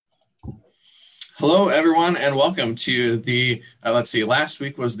Hello, everyone, and welcome to the, last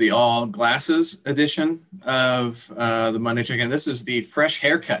week was the all glasses edition of the Monday Check-In. This is the fresh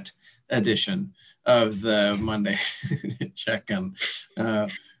haircut edition of the Monday Check-In.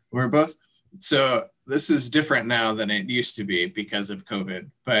 So this is different now than it used to be because of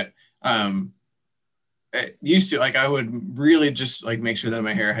COVID, but it used to, I would really just make sure that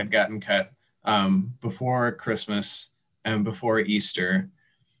my hair had gotten cut before Christmas and before Easter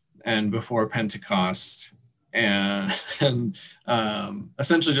and before Pentecost and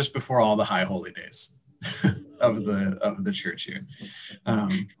essentially just before all the high holy days of the church here.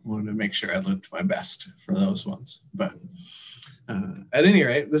 Wanted to make sure I looked my best for those ones. But at any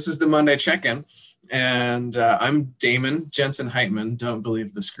rate, this is the Monday Check-In, and I'm Damon Jensen Heitman. Don't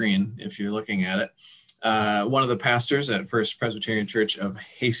believe the screen if you're looking at it. One of the pastors at First Presbyterian Church of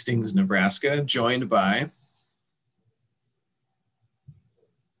Hastings, Nebraska, joined by...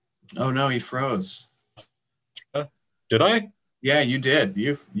 Oh no, he froze. Did I? Yeah, you did.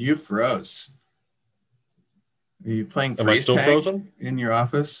 You froze. Are you playing freeze Am I still tag frozen? in your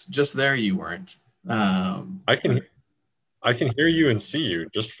office? Just there you weren't. I can hear you and see you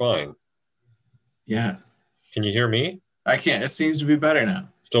just fine. Yeah. Can you hear me? I can't. It seems to be better now.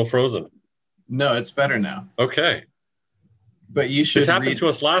 Still frozen. No, it's better now. Okay. But you should. This happened to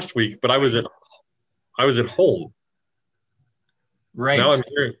us last week, but I was at home. Right.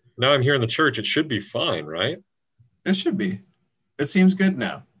 Now I'm here in the church. It should be fine, right? It should be. It seems good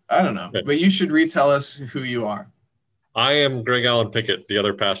now. I don't know. Okay. But you should retell us who you are. I am Greg Allen Pickett, the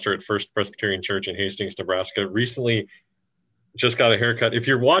other pastor at First Presbyterian Church in Hastings, Nebraska. Recently just got a haircut. If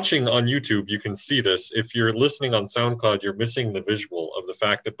you're watching on YouTube, you can see this. If you're listening on SoundCloud, you're missing the visual of the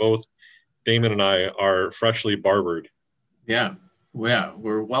fact that both Damon and I are freshly barbered. Yeah. Yeah,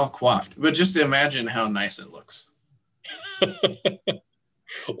 we're well coiffed. But just imagine how nice it looks.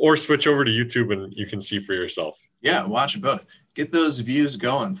 Or switch over to YouTube and you can see for yourself. Yeah, watch both. Get those views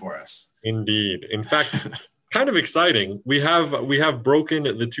going for us. Indeed. In fact, kind of exciting. We have broken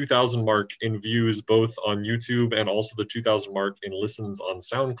the 2,000 mark in views both on YouTube and also the 2,000 mark in listens on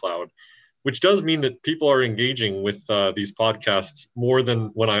SoundCloud, which does mean that people are engaging with these podcasts more than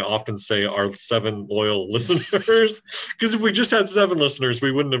when I often say our 7 loyal listeners. Because if we just had 7 listeners,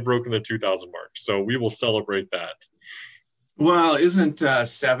 we wouldn't have broken the 2,000 mark. So we will celebrate that. Well, isn't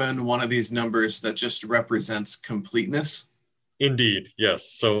 7 one of these numbers that just represents completeness? Indeed,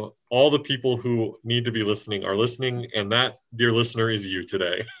 yes. So all the people who need to be listening are listening, and that, dear listener, is you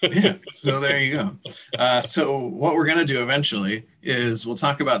today. Yeah, so there you go. So what we're going to do eventually is we'll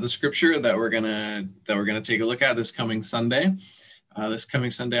talk about the scripture that we're gonna take a look at this coming Sunday. This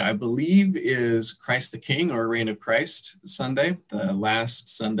coming Sunday, I believe, is Christ the King, or Reign of Christ Sunday, the last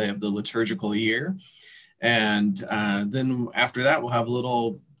Sunday of the liturgical year. And then after that, we'll have a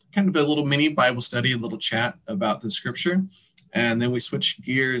little mini Bible study, a little chat about the scripture. And then we switch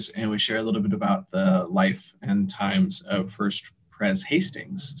gears and we share a little bit about the life and times of First Pres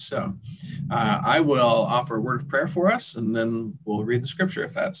Hastings. So I will offer a word of prayer for us, and then we'll read the scripture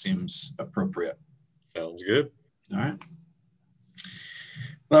if that seems appropriate. Sounds good. All right.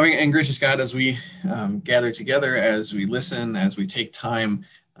 Loving and gracious God, as we gather together, as we listen, as we take time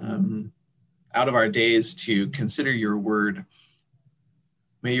out of our days to consider your word,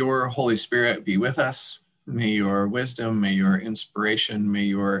 may your Holy Spirit be with us. May your wisdom, may your inspiration, may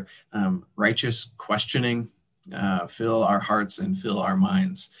your righteous questioning fill our hearts and fill our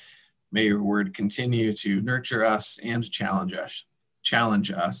minds. May your word continue to nurture us and challenge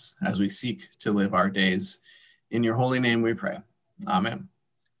us as we seek to live our days. In your holy name we pray. Amen.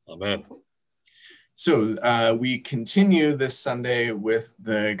 Amen. So we continue this Sunday with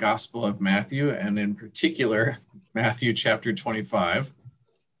the Gospel of Matthew, and in particular, Matthew chapter 25.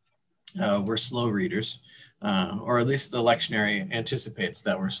 We're slow readers, or at least the lectionary anticipates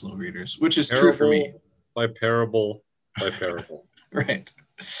that we're slow readers, which is parable, true for me. By parable, by parable. Right.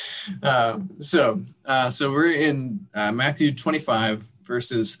 So we're in Matthew 25,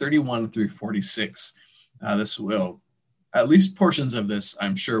 verses 31 through 46. This will, at least portions of this,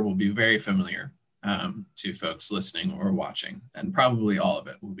 I'm sure will be very familiar to folks listening or watching, and probably all of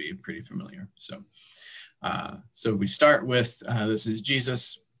it will be pretty familiar. So we start with this is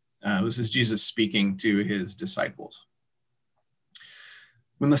Jesus speaking to his disciples.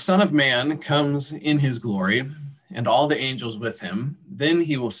 When the Son of Man comes in his glory, and all the angels with him, then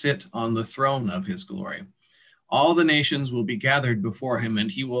he will sit on the throne of his glory. All the nations will be gathered before him, and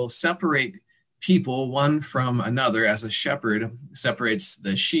he will separate people one from another as a shepherd separates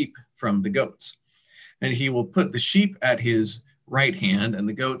the sheep from the goats. And he will put the sheep at his right hand and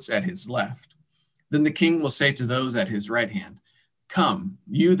the goats at his left. Then the king will say to those at his right hand, Come,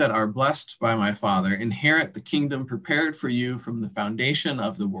 you that are blessed by my Father, inherit the kingdom prepared for you from the foundation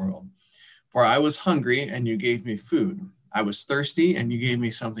of the world. For I was hungry, and you gave me food. I was thirsty, and you gave me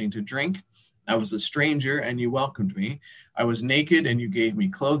something to drink. I was a stranger, and you welcomed me. I was naked, and you gave me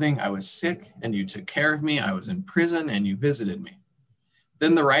clothing. I was sick, and you took care of me. I was in prison, and you visited me.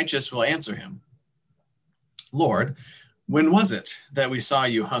 Then the righteous will answer him, Lord, when was it that we saw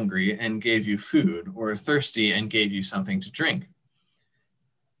you hungry and gave you food, or thirsty and gave you something to drink?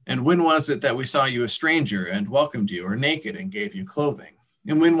 And when was it that we saw you a stranger and welcomed you, or naked and gave you clothing?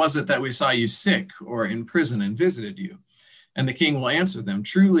 And when was it that we saw you sick or in prison and visited you? And the king will answer them,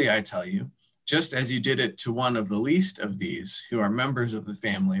 Truly I tell you, just as you did it to one of the least of these who are members of the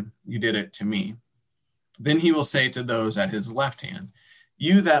family, you did it to me. Then he will say to those at his left hand,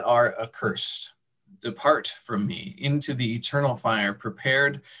 You that are accursed, depart from me into the eternal fire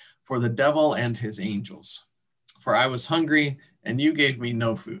prepared for the devil and his angels. For I was hungry, and you gave me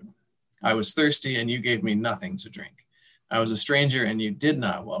no food. I was thirsty, and you gave me nothing to drink. I was a stranger, and you did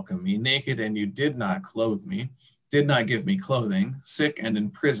not welcome me, naked, and you did not clothe me, did not give me clothing, sick and in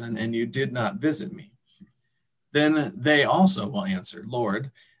prison, and you did not visit me. Then they also will answer,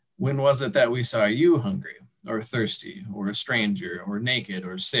 Lord, when was it that we saw you hungry, or thirsty, or a stranger, or naked,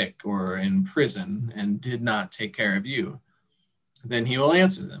 or sick, or in prison, and did not take care of you? Then he will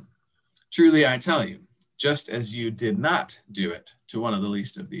answer them, Truly I tell you, just as you did not do it to one of the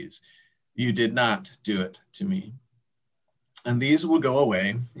least of these, you did not do it to me. And these will go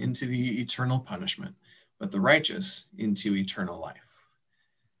away into the eternal punishment, but the righteous into eternal life.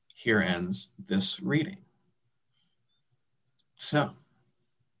 Here ends this reading. So,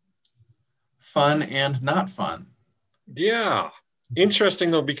 fun and not fun. Yeah.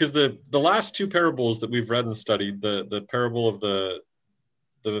 Interesting, though, because the last two parables that we've read and studied, the parable of the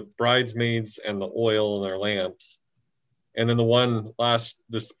bridesmaids and the oil in their lamps, and then the one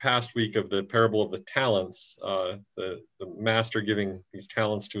this past week of the parable of the talents, the master giving these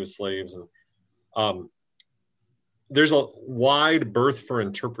talents to his slaves, and there's a wide berth for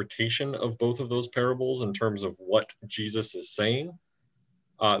interpretation of both of those parables in terms of what Jesus is saying.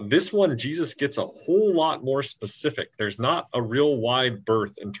 This one, Jesus gets a whole lot more specific. There's not a real wide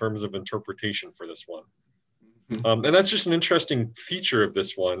berth in terms of interpretation for this one. And that's just an interesting feature of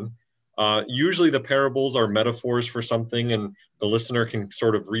this one. Usually the parables are metaphors for something, and the listener can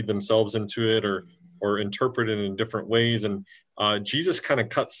sort of read themselves into it or interpret it in different ways. And Jesus kind of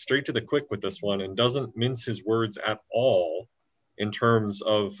cuts straight to the quick with this one and doesn't mince his words at all in terms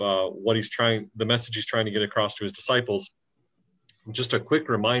of the message he's trying to get across to his disciples. Just a quick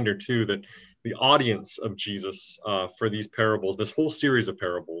reminder, too, that the audience of Jesus for these parables, this whole series of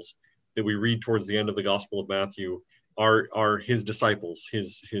parables that we read towards the end of the Gospel of Matthew, are his disciples,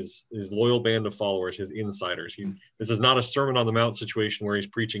 his loyal band of followers, his insiders. This is not a Sermon on the Mount situation where he's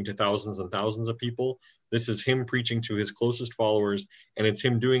preaching to thousands and thousands of people. This is him preaching to his closest followers, and it's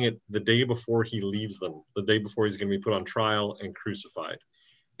him doing it the day before he leaves them, the day before he's going to be put on trial and crucified.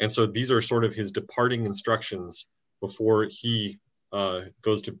 And so these are sort of his departing instructions before he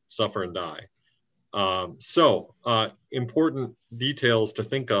goes to suffer and die. Important details to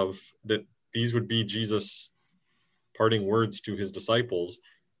think of, that these would be Jesus' parting words to his disciples.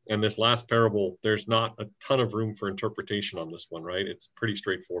 And this last parable, there's not a ton of room for interpretation on this one, right? It's pretty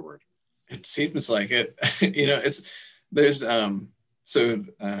straightforward. It seems like it.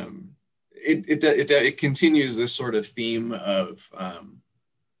 It continues this sort of theme of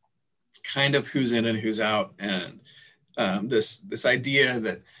kind of who's in and who's out, and this idea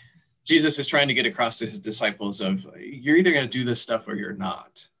that Jesus is trying to get across to his disciples of, you're either going to do this stuff or you're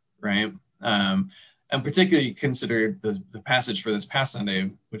not, right? And particularly consider the passage for this past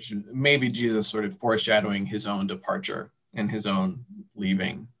Sunday, which may be Jesus sort of foreshadowing his own departure and his own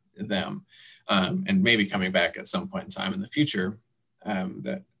leaving them, and maybe coming back at some point in time in the future.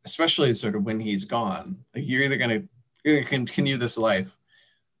 That especially sort of when he's gone, like you're either going to continue this life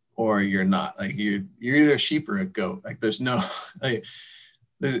or you're not. Like you're either a sheep or a goat. Like there's no like.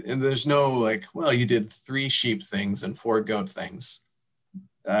 There's no like, well, you did 3 sheep things and 4 goat things.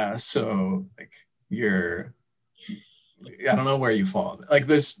 So like I don't know where you fall. Like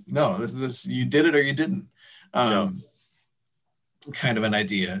this, you did it or you didn't. Kind of an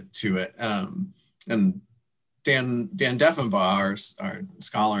idea to it. And Dan Deffenbaugh, our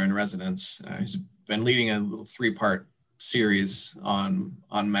scholar in residence, he's been leading a little 3-part series on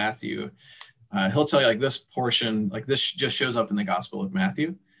Matthew. He'll tell you like this portion, like this just shows up in the Gospel of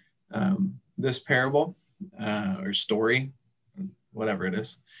Matthew, this parable or story, whatever it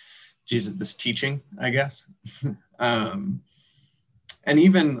is, Jesus, this teaching, I guess. And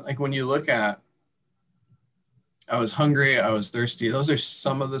even like when you look at I was hungry, I was thirsty. Those are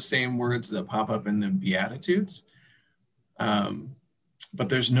some of the same words that pop up in the Beatitudes. But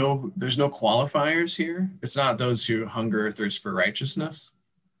there's no qualifiers here. It's not those who hunger or thirst for righteousness.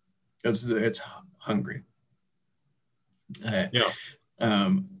 It's hungry. Yeah.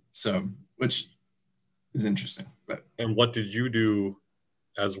 So, which is interesting. But And what did you do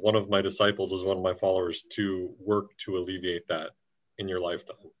as one of my disciples, as one of my followers, to work to alleviate that in your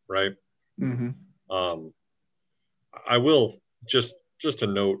lifetime, right? I will just a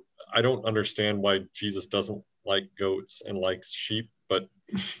note. I don't understand why Jesus doesn't like goats and likes sheep, but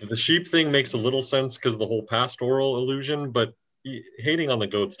the sheep thing makes a little sense because of the whole pastoral illusion. But hating on the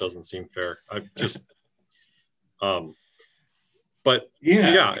goats doesn't seem fair. I just, but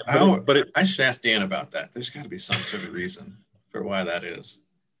yeah, but I should ask Dan about that. There's got to be some sort of reason for why that is.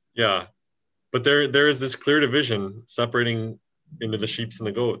 Yeah, but there is this clear division separating into the sheeps and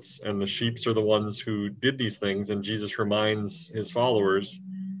the goats, and the sheeps are the ones who did these things, and Jesus reminds his followers.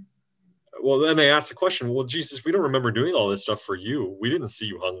 Well, then they ask the question, well, Jesus, we don't remember doing all this stuff for you. We didn't see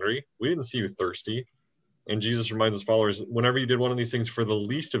you hungry. We didn't see you thirsty. And Jesus reminds his followers, whenever you did one of these things for the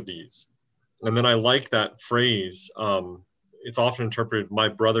least of these. And then I like that phrase. It's often interpreted, my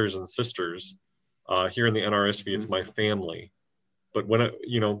brothers and sisters. Here in the NRSV, it's my family. But when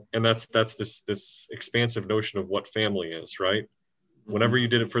and that's this expansive notion of what family is, right? Whenever you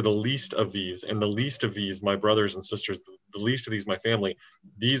did it for the least of these, and the least of these, my brothers and sisters, the least of these, my family,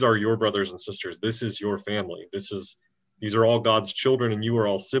 these are your brothers and sisters. This is your family. These are all God's children, and you are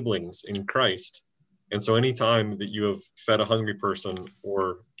all siblings in Christ. And so anytime that you have fed a hungry person,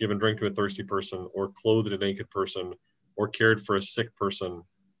 or given drink to a thirsty person, or clothed a naked person, or cared for a sick person,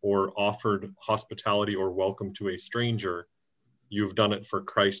 or offered hospitality or welcome to a stranger, you've done it for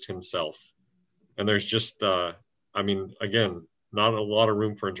Christ himself. And there's just, again, not a lot of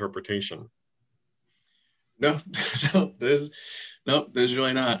room for interpretation. No, there's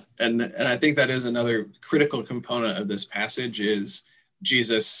really not. And I think that is another critical component of this passage, is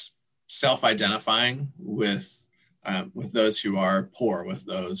Jesus self-identifying with those who are poor, with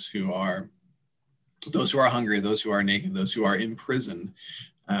those who are hungry, those who are naked, those who are in prison,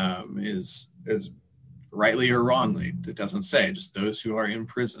 is rightly or wrongly, it doesn't say, just those who are in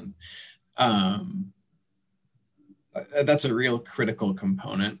prison. That's a real critical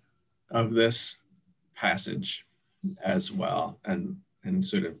component of this passage as well, and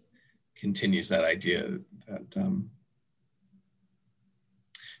sort of continues that idea that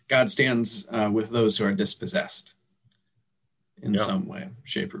God stands with those who are dispossessed in some way,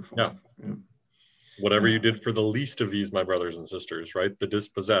 shape, or form. Yeah. Whatever you did for the least of these, my brothers and sisters, right? The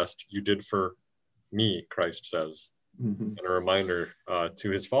dispossessed, you did for me, Christ says. And a reminder to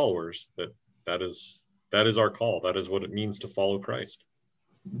his followers that is our call. That is what it means to follow Christ.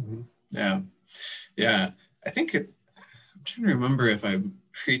 Yeah. I think I'm trying to remember if I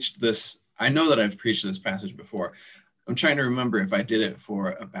preached this. I know that I've preached this passage before. I'm trying to remember if I did it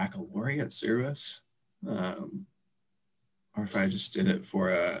for a baccalaureate service, or if I just did it for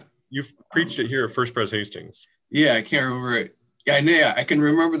a. You've preached it here at First Pres Hastings. Yeah, I can't remember it. Yeah, I can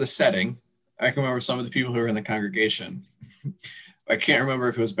remember the setting. I can remember some of the people who were in the congregation. I can't remember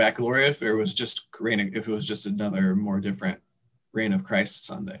if it was baccalaureate or if it was just another more different Reign of Christ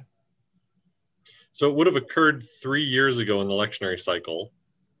Sunday. So it would have occurred 3 years ago in the lectionary cycle.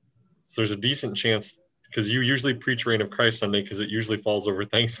 So there's a decent chance, because you usually preach Reign of Christ Sunday because it usually falls over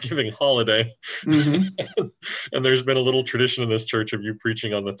Thanksgiving holiday. And there's been a little tradition in this church of you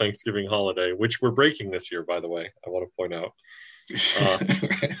preaching on the Thanksgiving holiday, which we're breaking this year, by the way, I want to point out.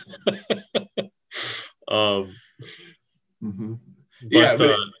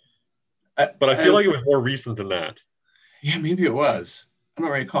 But I feel like it was more recent than that. Yeah, maybe it was. I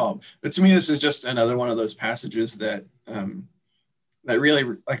don't recall. But to me, this is just another one of those passages that that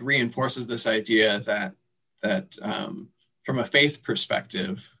really reinforces this idea that from a faith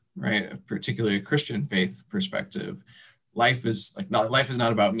perspective, right, particularly a Christian faith perspective, life is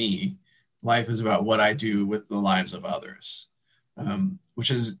not about me. Life is about what I do with the lives of others,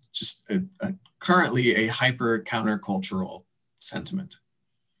 which is just currently a hyper countercultural sentiment.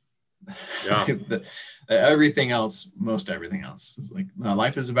 Yeah. Most everything else is like, no,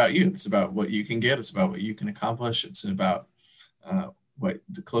 life is about you. It's about what you can get. It's about what you can accomplish. It's about what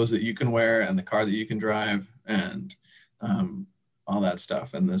the clothes that you can wear and the car that you can drive and all that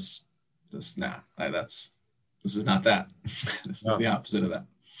stuff. And this is not that. This is the opposite of that.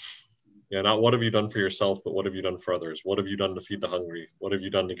 Yeah, not what have you done for yourself, but what have you done for others? What have you done to feed the hungry? What have you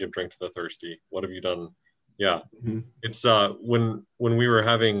done to give drink to the thirsty? What have you done? Yeah. It's when we were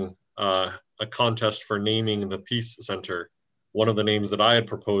having a contest for naming the Peace Center, one of the names that I had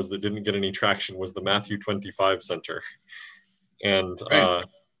proposed that didn't get any traction was the Matthew 25 Center. And Right.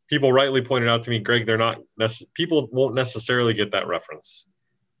 people rightly pointed out to me, Greg, people won't necessarily get that reference.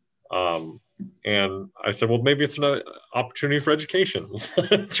 And I said, well, maybe it's an opportunity for education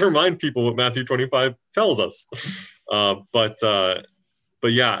to remind people what Matthew 25 tells us. But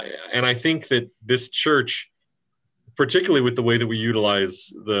yeah, and I think that this church, particularly with the way that we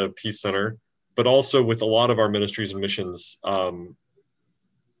utilize the Peace Center, but also with a lot of our ministries and missions,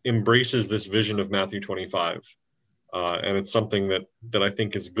 embraces this vision of Matthew 25. And it's something that I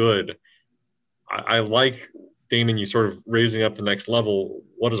think is good. I like, Damon, you sort of raising up the next level.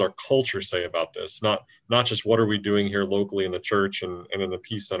 What does our culture say about this? Not just what are we doing here locally in the church and in the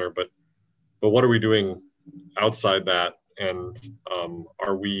Peace Center, but what are we doing outside that? And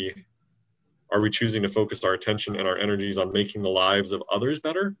are we choosing to focus our attention and our energies on making the lives of others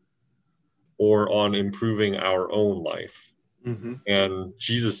better, or on improving our own life? Mm-hmm. And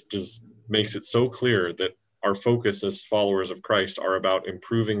Jesus just makes it so clear that our focus as followers of Christ are about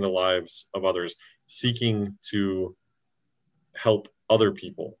improving the lives of others, seeking to help other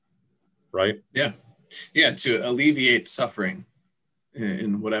people, right? Yeah. Yeah. To alleviate suffering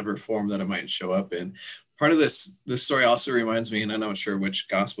in whatever form that it might show up in. Part of this story also reminds me, and I'm not sure which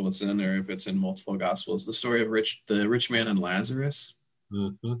gospel it's in or if it's in multiple gospels, the story of the rich man and Lazarus.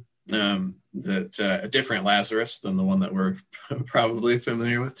 Mm-hmm. A different Lazarus than the one that we're probably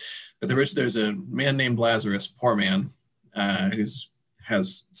familiar with. But there's a man named Lazarus, poor man, who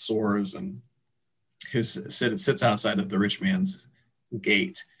has sores and who sits outside of the rich man's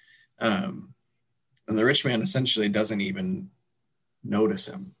gate. And the rich man essentially doesn't even notice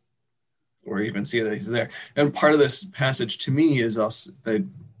him or even see that he's there. And part of this passage to me is also that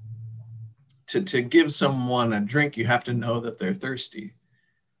to give someone a drink, you have to know that they're thirsty.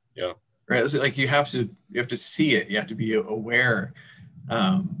 Yeah. Right. It's like you have to see it. You have to be aware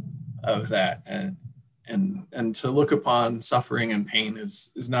of that, and to look upon suffering and pain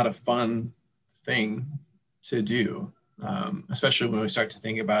is not a fun thing to do, especially when we start to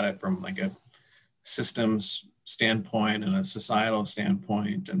think about it from like a systems standpoint and a societal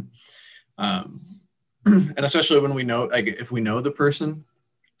standpoint, and especially when we know, like, if we know the person,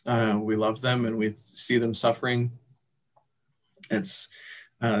 we love them and we see them suffering, it's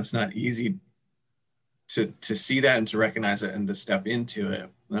not easy to see that and to recognize it and to step into it.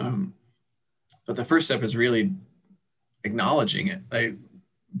 But the first step is really acknowledging it, like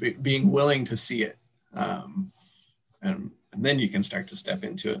being willing to see it, and then you can start to step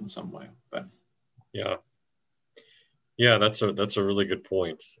into it in some way. But yeah, that's a really good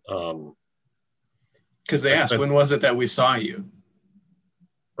point. Because they asked, when was it that we saw you?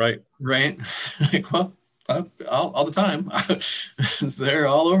 Right. Like, well, all the time. It's there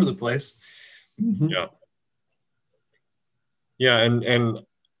all over the place. Mm-hmm. Yeah, and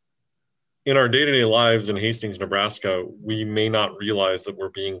in our day-to-day lives in Hastings, Nebraska, we may not realize that we're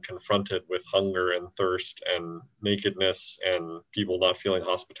being confronted with hunger and thirst and nakedness and people not feeling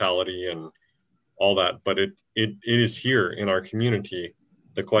hospitality and all that, but it is here in our community.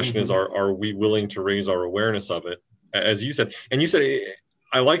 The question is, are we willing to raise our awareness of it? As you said, and you said,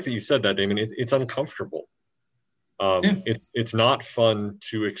 I like that you said that, Damon. It's uncomfortable. It's not fun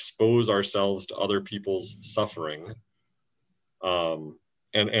to expose ourselves to other people's suffering,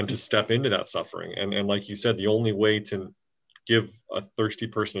 and to step into that suffering. And like you said, the only way to give a thirsty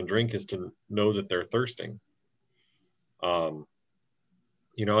person a drink is to know that they're thirsting. And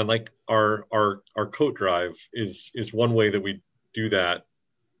like our coat drive is one way that we do that.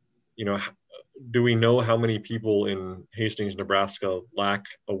 Do we know how many people in Hastings, Nebraska lack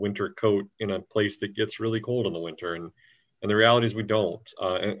a winter coat in a place that gets really cold in the winter? And the reality is we don't.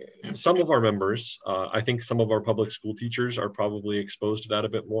 Some of our members, I think some of our public school teachers are probably exposed to that a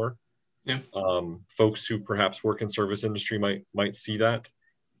bit more. Yeah. Folks who perhaps work in service industry might see that.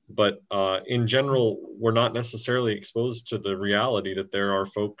 But in general, we're not necessarily exposed to the reality that there are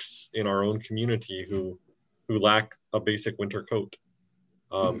folks in our own community who lack a basic winter coat.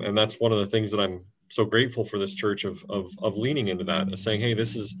 And that's one of the things that I'm so grateful for this church of leaning into that, of saying, hey,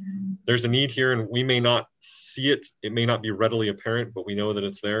 there's a need here and we may not see it. It may not be readily apparent, but we know that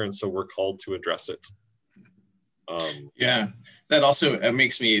it's there. And so we're called to address it. Yeah, that also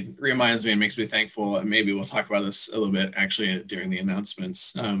reminds me and makes me thankful. And maybe we'll talk about this a little bit actually during the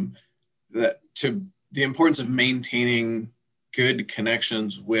announcements, that to the importance of maintaining good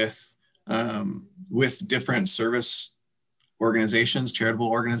connections with different service organizations, charitable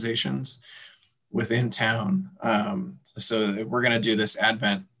organizations within town. So we're going to do this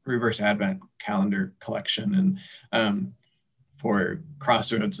reverse Advent calendar collection, and for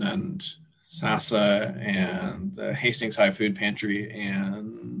Crossroads and SASA and the Hastings High Food Pantry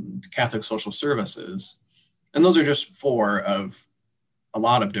and Catholic Social Services. And those are just 4 of a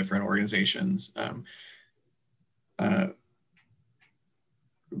lot of different organizations.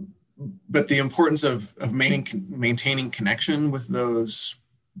 But the importance of maintaining connection with those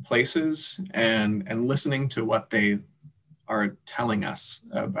places and listening to what they are telling us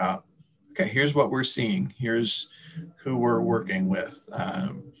about, okay, here's what we're seeing, here's who we're working with,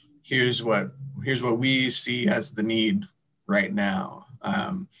 here's what we see as the need right now,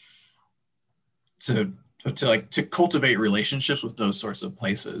 to cultivate relationships with those sorts of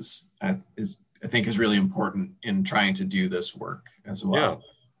places I think is really important in trying to do this work as well. Yeah.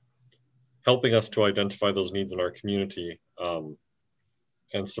 Helping us to identify those needs in our community,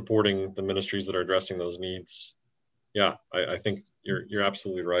 and supporting the ministries that are addressing those needs. Yeah, I think you're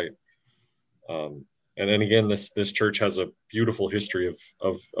absolutely right. And then again, this church has a beautiful history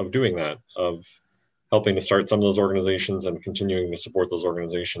of doing that, of helping to start some of those organizations and continuing to support those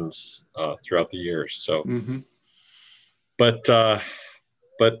organizations throughout the years. So, but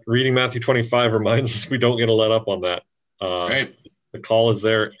reading Matthew 25 reminds us we don't get to let up on that. Right. The call is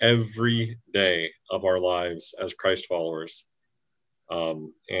there every day of our lives as Christ followers.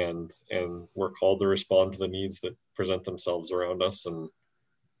 And we're called to respond to the needs that present themselves around us, and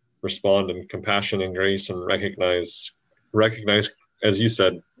respond in compassion and grace, and recognize, as you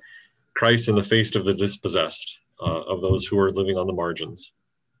said, Christ in the face of the dispossessed, of those who are living on the margins.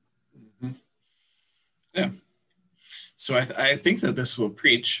 Yeah. So I think that this will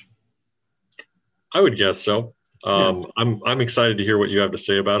preach. I would guess so. I'm excited to hear what you have to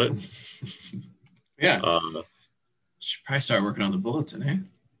say about it. Yeah. Should probably start working on the bulletin, eh?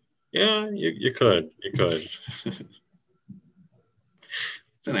 Yeah, you could. It's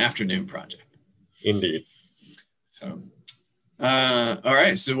an afternoon project. Indeed. So, all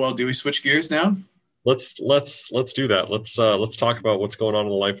right. So, well, do we switch gears now? Let's do that. Let's talk about what's going on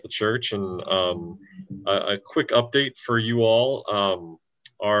in the life of the church, and a quick update for you all.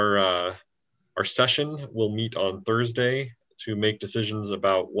 Our session will meet on Thursday to make decisions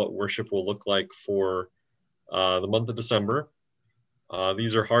about what worship will look like for the month of December.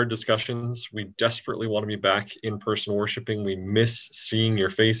 These are hard discussions. We desperately want to be back in person worshiping. We miss seeing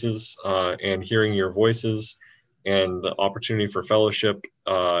your faces and hearing your voices, and the opportunity for fellowship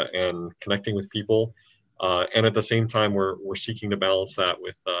and connecting with people. And at the same time, we're seeking to balance that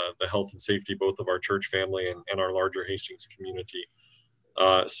with the health and safety both of our church family and our larger Hastings community.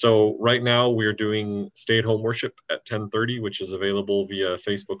 So right now we're doing stay-at-home worship at 10:30, which is available via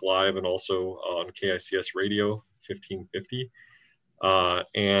Facebook Live and also on KICS Radio 1550,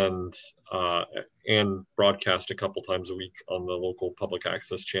 and broadcast a couple times a week on the local public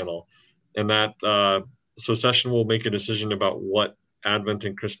access channel. And that session will make a decision about what Advent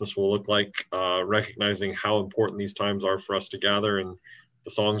and Christmas will look like, recognizing how important these times are for us to gather and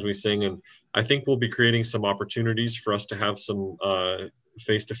the songs we sing. And I think we'll be creating some opportunities for us to have some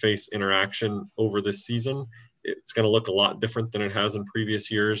face-to-face interaction over this season. It's going to look a lot different than it has in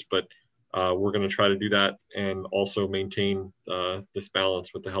previous years, but we're going to try to do that and also maintain this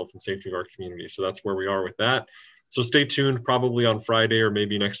balance with the health and safety of our community. So that's where we are with that. So stay tuned. Probably on Friday or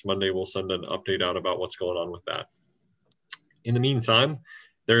maybe next Monday, we'll send an update out about what's going on with that. In the meantime,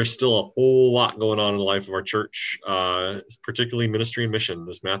 there's still a whole lot going on in the life of our church, particularly ministry and mission,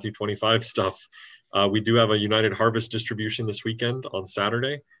 this Matthew 25 stuff. We do have a United Harvest distribution this weekend on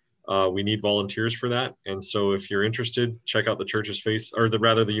Saturday. We need volunteers for that. And so if you're interested, check out the church's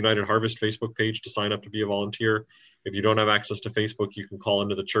the United Harvest Facebook page to sign up to be a volunteer. If you don't have access to Facebook, you can call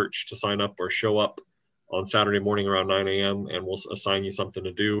into the church to sign up or show up on Saturday morning around 9 a.m. and we'll assign you something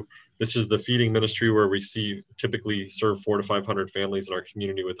to do. This is the feeding ministry where we typically serve 400 to 500 families in our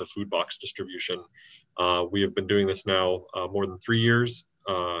community with a food box distribution. We have been doing this now more than 3 years.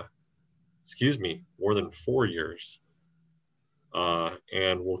 More than 4 years.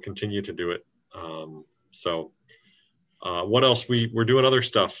 And we'll continue to do it. What else? We're doing other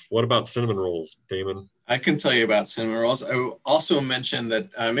stuff. What about cinnamon rolls, Damon? I can tell you about cinnamon rolls. I will also mention that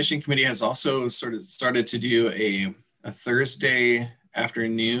Mission Committee has also sort of started to do a Thursday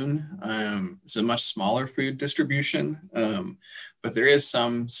afternoon. It's a much smaller food distribution, but there is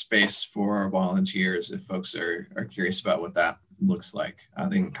some space for volunteers if folks are curious about what that looks like.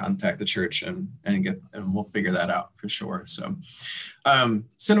 They can contact the church and we'll figure that out for sure. So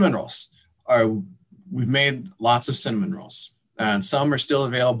cinnamon rolls we've made lots of cinnamon rolls. And some are still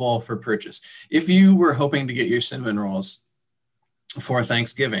available for purchase. If you were hoping to get your cinnamon rolls for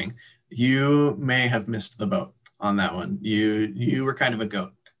Thanksgiving, you may have missed the boat on that one. You were kind of a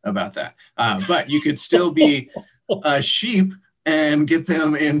goat about that. But you could still be a sheep and get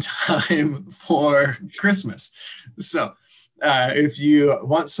them in time for Christmas. So if you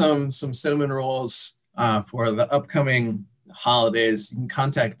want some cinnamon rolls for the upcoming holidays, you can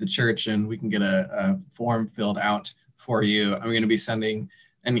contact the church and we can get a form filled out for you. I'm going to be sending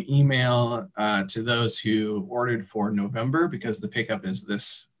an email to those who ordered for November because the pickup is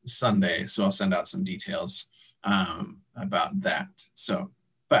this Sunday. So I'll send out some details about that. So,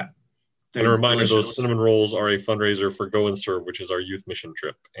 but and a reminder, those cinnamon rolls are a fundraiser for Go and Serve, which is our youth mission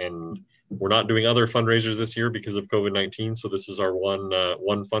trip. And we're not doing other fundraisers this year because of COVID-19. So this is our one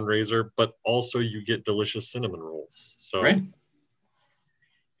fundraiser, but also you get delicious cinnamon rolls. So right.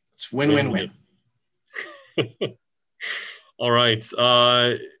 It's win-win-win. All right.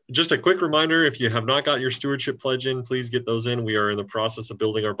 Just a quick reminder, if you have not got your stewardship pledge in, please get those in. We are in the process of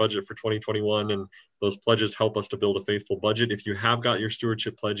building our budget for 2021, and those pledges help us to build a faithful budget. If you have got your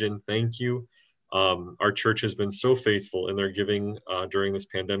stewardship pledge in, thank you. Our church has been so faithful in their giving during this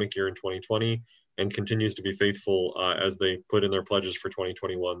pandemic year in 2020 and continues to be faithful as they put in their pledges for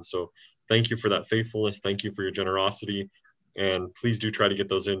 2021. So thank you for that faithfulness. Thank you for your generosity. And please do try to get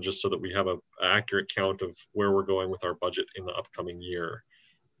those in just so that we have an accurate count of where we're going with our budget in the upcoming year.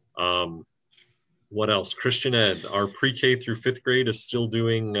 What else? Christian Ed, our pre-K through fifth grade is still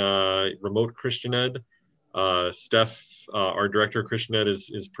doing remote Christian Ed. Steph, our director of Christian Ed,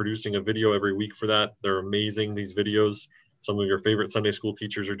 is producing a video every week for that. They're amazing, these videos. Some of your favorite Sunday school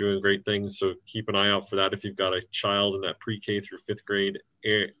teachers are doing great things, so keep an eye out for that if you've got a child in that pre-K through fifth grade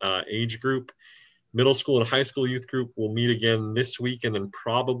age group. Middle school and high school youth group will meet again this week and then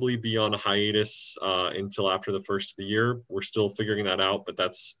probably be on a hiatus until after the first of the year. We're still figuring that out, but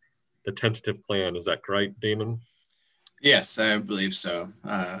that's the tentative plan. Is that correct, Damon? Yes, I believe so.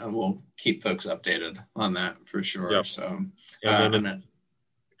 And we'll keep folks updated on that for sure. Yep. So, and then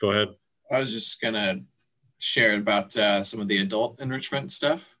go ahead. I was just going to share about some of the adult enrichment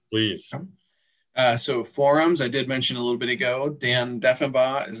stuff. Please. So forums, I did mention a little bit ago, Dan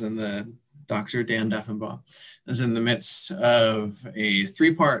Deffenbaugh is in the Dr. Dan Deffenbaugh is in the midst of a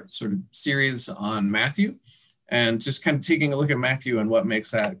 3-part sort of series on Matthew and just kind of taking a look at Matthew and what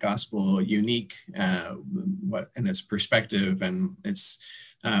makes that gospel unique, what in its perspective and its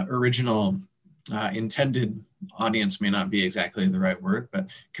original intended audience may not be exactly the right word, but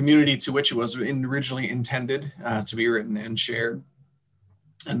community to which it was originally intended to be written and shared.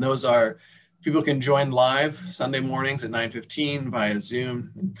 And those are people can join live Sunday mornings at 9:15 via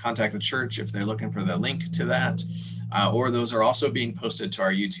Zoom and contact the church if they're looking for the link to that. Or those are also being posted to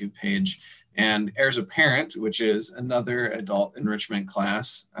our YouTube page. And Heirs Apparent, which is another adult enrichment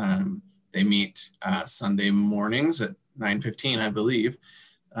class, they meet Sunday mornings at 9:15, I believe,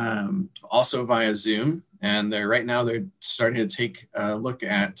 also via Zoom. And right now they're starting to take a look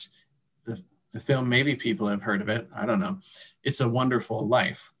at the film. Maybe people have heard of it. I don't know. It's a Wonderful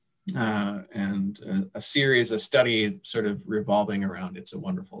Life. And a series, a study sort of revolving around It's a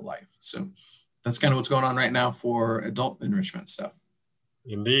Wonderful Life. So that's kind of what's going on right now for adult enrichment stuff.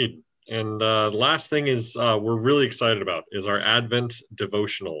 Indeed. And the last thing is we're really excited about is our Advent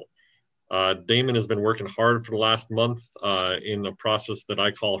devotional. Damon has been working hard for the last month in a process that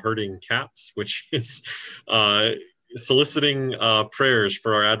I call herding cats, which is soliciting prayers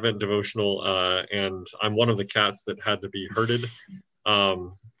for our Advent devotional. And I'm one of the cats that had to be herded.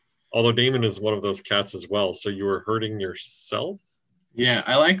 Although Damon is one of those cats as well. So you were hurting yourself? Yeah,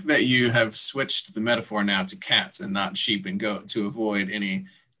 I like that you have switched the metaphor now to cats and not sheep and goat to avoid any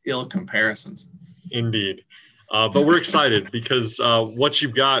ill comparisons. Indeed. But we're excited because what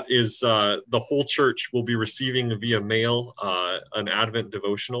you've got is the whole church will be receiving via mail an Advent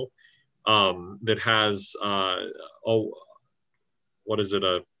devotional that has, a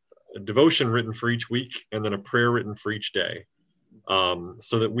devotion written for each week and then a prayer written for each day.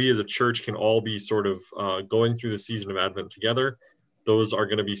 So that we as a church can all be sort of going through the season of Advent together. Those are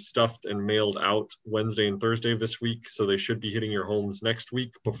going to be stuffed and mailed out Wednesday and Thursday of this week. So they should be hitting your homes next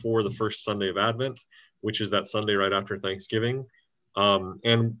week before the first Sunday of Advent, which is that Sunday right after Thanksgiving.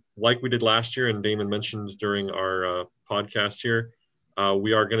 And like we did last year, and Damon mentioned during our podcast here,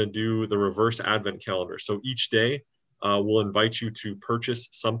 we are going to do the reverse Advent calendar. So each day, we'll invite you to purchase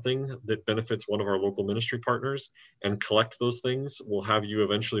something that benefits one of our local ministry partners and collect those things. We'll have you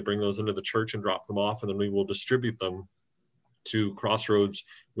eventually bring those into the church and drop them off, and then we will distribute them to Crossroads,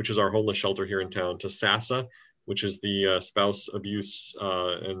 which is our homeless shelter here in town, to SASA, which is the Spouse Abuse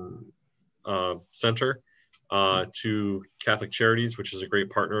Center, to Catholic Charities, which is a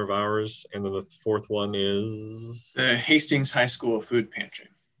great partner of ours. And then the fourth one is... the Hastings High School Food Pantry.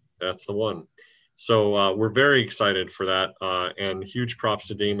 That's the one. So we're very excited for that, and huge props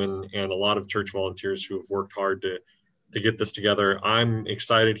to Damon and a lot of church volunteers who have worked hard to to get this together. I'm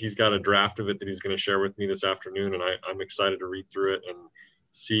excited. He's got a draft of it that he's going to share with me this afternoon, and I'm excited to read through it and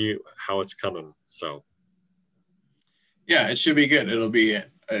see how it's coming. So, yeah, it should be good. It'll be.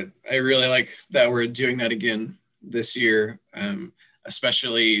 I really like that we're doing that again this year,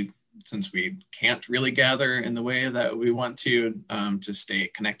 especially since we can't really gather in the way that we want to stay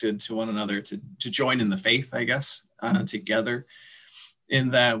connected to one another, to join in the faith, I guess, together in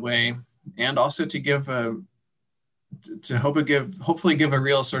that way, and also to give hopefully give a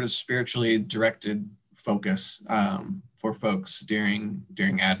real sort of spiritually directed focus for folks during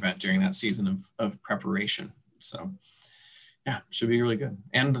Advent, during that season of preparation. So yeah, should be really good.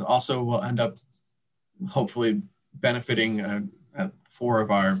 And also we'll end up hopefully benefiting four of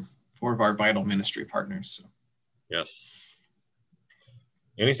our vital ministry partners. So. Yes.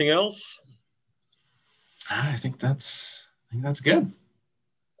 Anything else? I think that's good.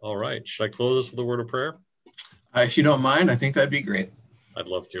 All right. Should I close this with a word of prayer? If you don't mind, I think that'd be great. I'd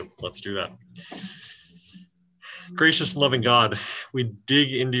love to. Let's do that. Gracious and loving God, we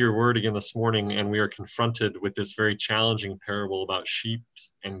dig into your word again this morning, and we are confronted with this very challenging parable about sheep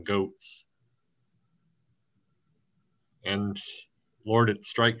and goats. And Lord, it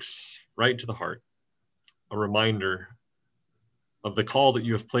strikes right to the heart, a reminder of the call that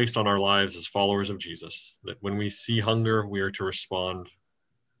you have placed on our lives as followers of Jesus, that when we see hunger, we are to respond,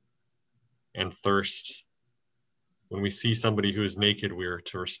 and thirst. When we see somebody who is naked, we are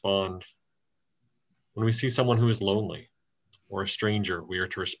to respond. When we see someone who is lonely or a stranger, we are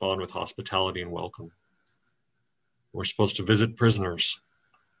to respond with hospitality and welcome. We're supposed to visit prisoners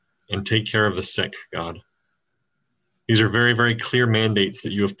and take care of the sick, God. These are very, very clear mandates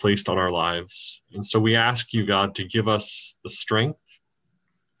that you have placed on our lives. And so we ask you, God, to give us the strength,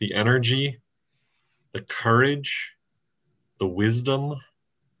 the energy, the courage, the wisdom,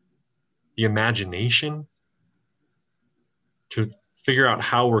 the imagination to figure out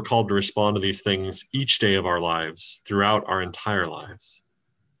how we're called to respond to these things each day of our lives, throughout our entire lives.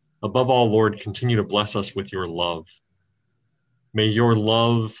 Above all, Lord, continue to bless us with your love. May your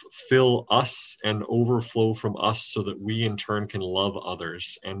love fill us and overflow from us so that we in turn can love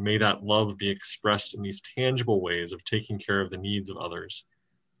others. And may that love be expressed in these tangible ways of taking care of the needs of others.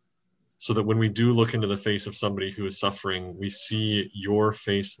 So that when we do look into the face of somebody who is suffering, we see your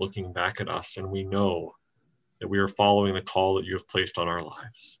face looking back at us, and we know that we are following the call that you have placed on our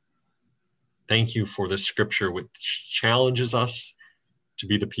lives. Thank you for this scripture, which challenges us to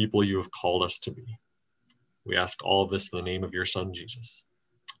be the people you have called us to be. We ask all of this in the name of your Son, Jesus.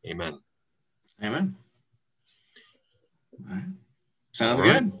 Amen. Amen. All right. Sounds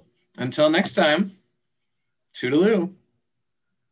good. Until next time, toodaloo.